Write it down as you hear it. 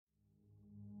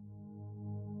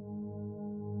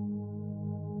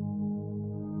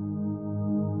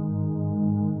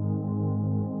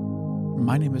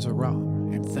My name is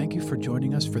Aram, and thank you for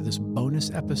joining us for this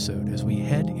bonus episode as we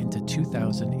head into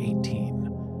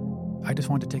 2018. I just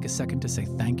want to take a second to say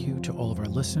thank you to all of our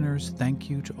listeners, thank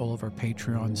you to all of our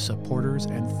Patreon supporters,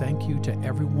 and thank you to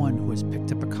everyone who has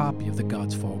picked up a copy of the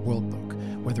God's Fall Worldbook,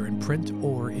 whether in print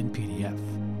or in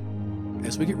PDF.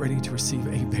 As we get ready to receive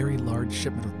a very large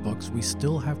shipment of books, we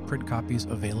still have print copies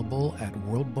available at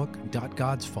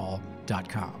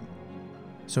worldbook.godsfall.com.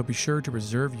 So be sure to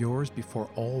reserve yours before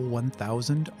all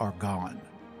 1,000 are gone.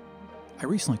 I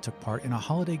recently took part in a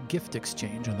holiday gift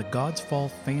exchange on the God's Fall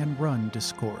Fan Run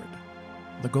Discord,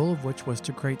 the goal of which was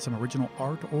to create some original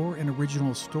art or an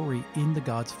original story in the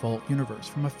God's Fall universe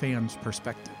from a fan's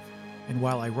perspective. And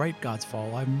while I write God's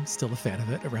Fall, I'm still a fan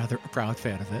of it, a rather proud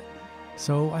fan of it.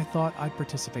 So I thought I'd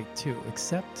participate too,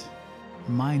 except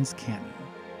mine's canon.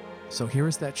 So here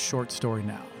is that short story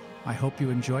now. I hope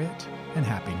you enjoy it, and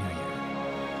Happy New Year.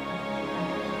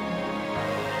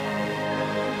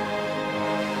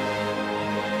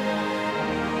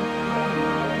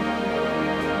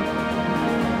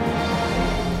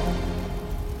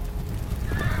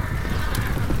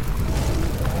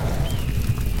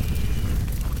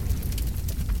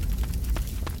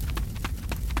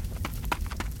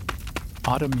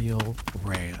 Automiel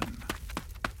ran.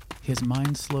 His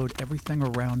mind slowed everything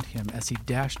around him as he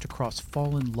dashed across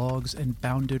fallen logs and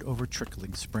bounded over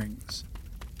trickling springs.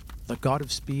 The god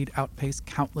of speed outpaced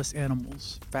countless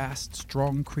animals, fast,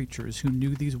 strong creatures who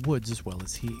knew these woods as well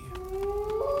as he.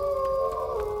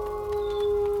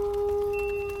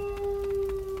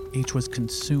 Each was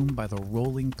consumed by the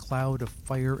rolling cloud of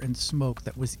fire and smoke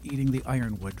that was eating the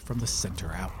ironwood from the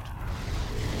center out.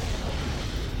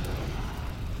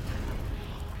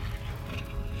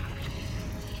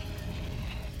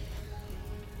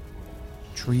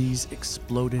 Trees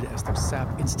exploded as their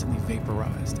sap instantly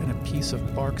vaporized, and a piece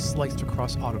of bark sliced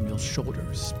across Automiel's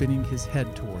shoulders, spinning his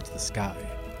head towards the sky.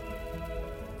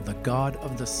 The god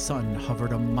of the sun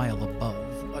hovered a mile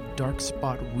above, a dark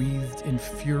spot wreathed in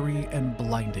fury and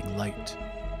blinding light.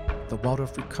 The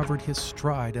Waldorf recovered his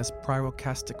stride as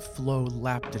pyroclastic flow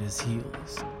lapped at his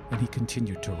heels, and he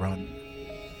continued to run.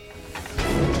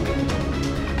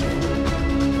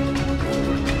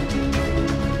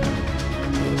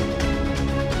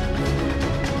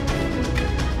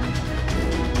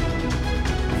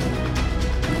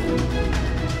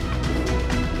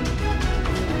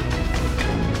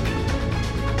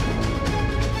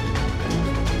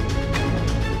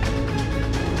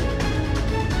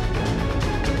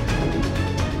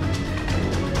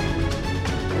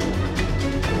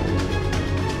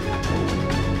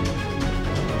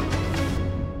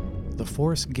 The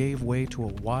forest gave way to a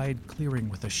wide clearing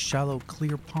with a shallow,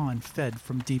 clear pond fed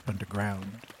from deep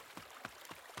underground.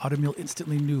 Automiel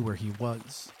instantly knew where he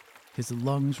was. His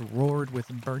lungs roared with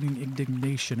burning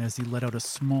indignation as he let out a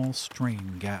small,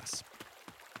 strained gasp.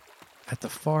 At the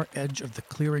far edge of the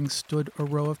clearing stood a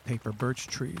row of paper birch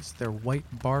trees, their white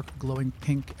bark glowing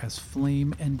pink as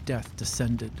flame and death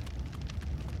descended.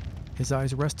 His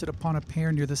eyes rested upon a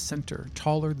pair near the center,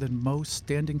 taller than most,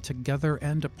 standing together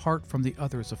and apart from the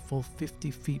others a full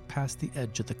 50 feet past the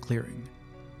edge of the clearing.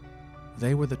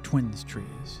 They were the twins'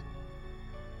 trees.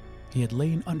 He had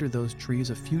lain under those trees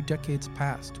a few decades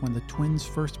past when the twins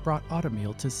first brought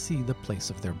Automiel to see the place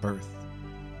of their birth.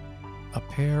 A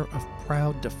pair of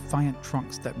proud, defiant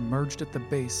trunks that merged at the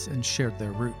base and shared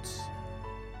their roots.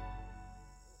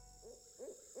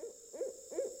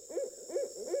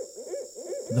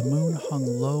 The moon hung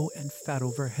low and fat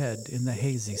overhead in the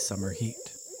hazy summer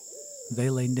heat. They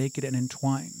lay naked and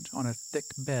entwined on a thick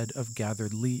bed of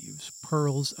gathered leaves,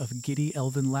 pearls of giddy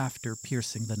elven laughter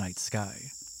piercing the night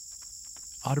sky.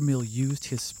 Automiel used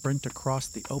his sprint across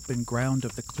the open ground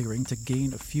of the clearing to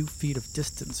gain a few feet of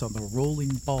distance on the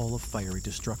rolling ball of fiery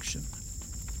destruction.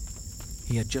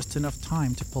 He had just enough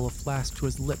time to pull a flask to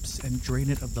his lips and drain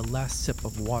it of the last sip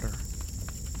of water.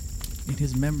 In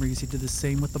his memories, he did the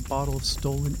same with a bottle of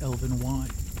stolen elven wine,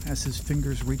 as his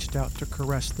fingers reached out to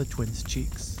caress the twins'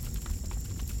 cheeks.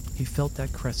 He felt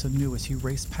that caress anew as he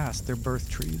raced past their birth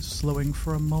trees, slowing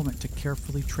for a moment to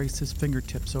carefully trace his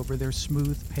fingertips over their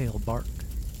smooth, pale bark.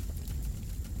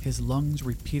 His lungs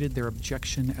repeated their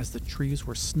objection as the trees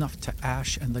were snuffed to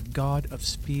ash and the god of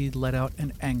speed let out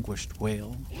an anguished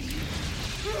wail.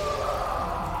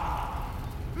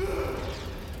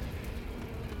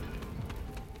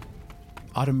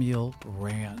 Automiel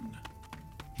ran.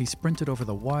 He sprinted over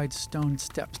the wide stone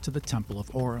steps to the Temple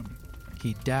of Aurum.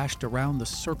 He dashed around the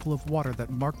circle of water that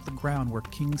marked the ground where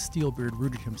King Steelbeard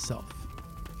rooted himself.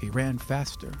 He ran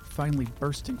faster, finally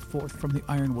bursting forth from the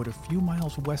ironwood a few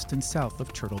miles west and south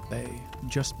of Turtle Bay,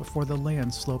 just before the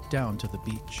land sloped down to the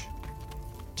beach.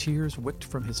 Tears wicked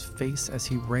from his face as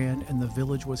he ran, and the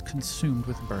village was consumed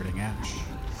with burning ash.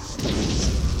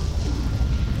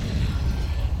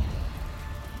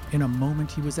 In a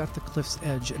moment, he was at the cliff's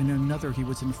edge, and in another, he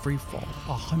was in freefall,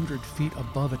 100 feet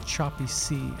above a choppy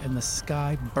sea and the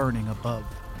sky burning above.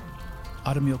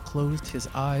 Adamil closed his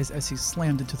eyes as he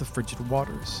slammed into the frigid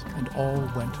waters, and all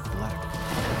went black.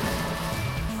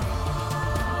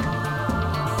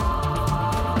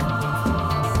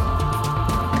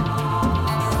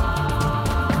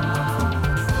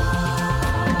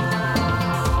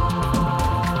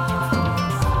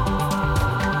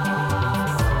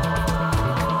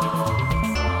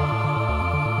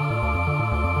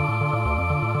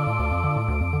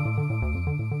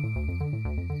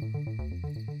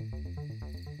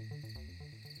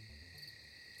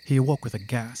 He awoke with a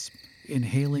gasp,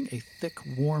 inhaling a thick,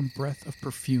 warm breath of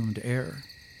perfumed air.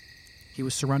 He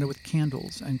was surrounded with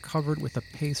candles and covered with a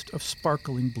paste of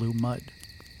sparkling blue mud.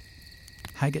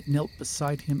 Haggett knelt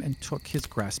beside him and took his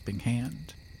grasping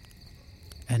hand.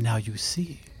 "And now you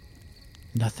see,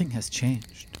 nothing has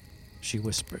changed," she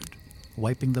whispered,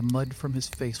 wiping the mud from his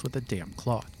face with a damp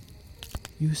cloth.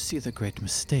 "You see the great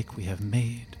mistake we have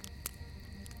made.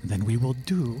 Then we will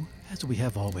do as we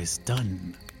have always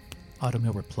done."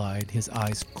 Adamil replied, his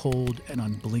eyes cold and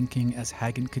unblinking as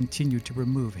Hagen continued to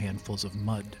remove handfuls of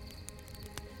mud.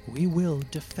 "We will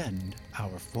defend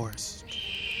our forest."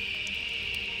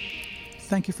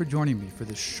 Thank you for joining me for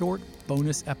this short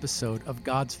bonus episode of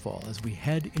God's Fall as we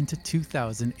head into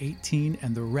 2018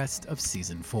 and the rest of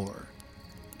Season 4.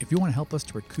 If you want to help us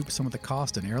to recoup some of the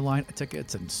cost and airline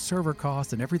tickets and server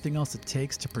costs and everything else it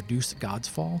takes to produce God's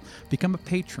Fall, become a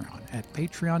Patreon at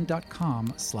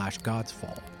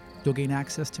patreon.com/godsfall. You'll gain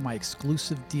access to my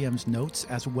exclusive DM's notes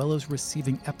as well as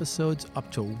receiving episodes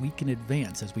up to a week in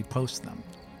advance as we post them.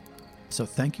 So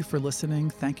thank you for listening,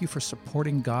 thank you for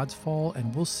supporting God's Fall,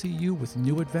 and we'll see you with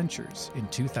new adventures in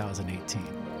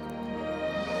 2018.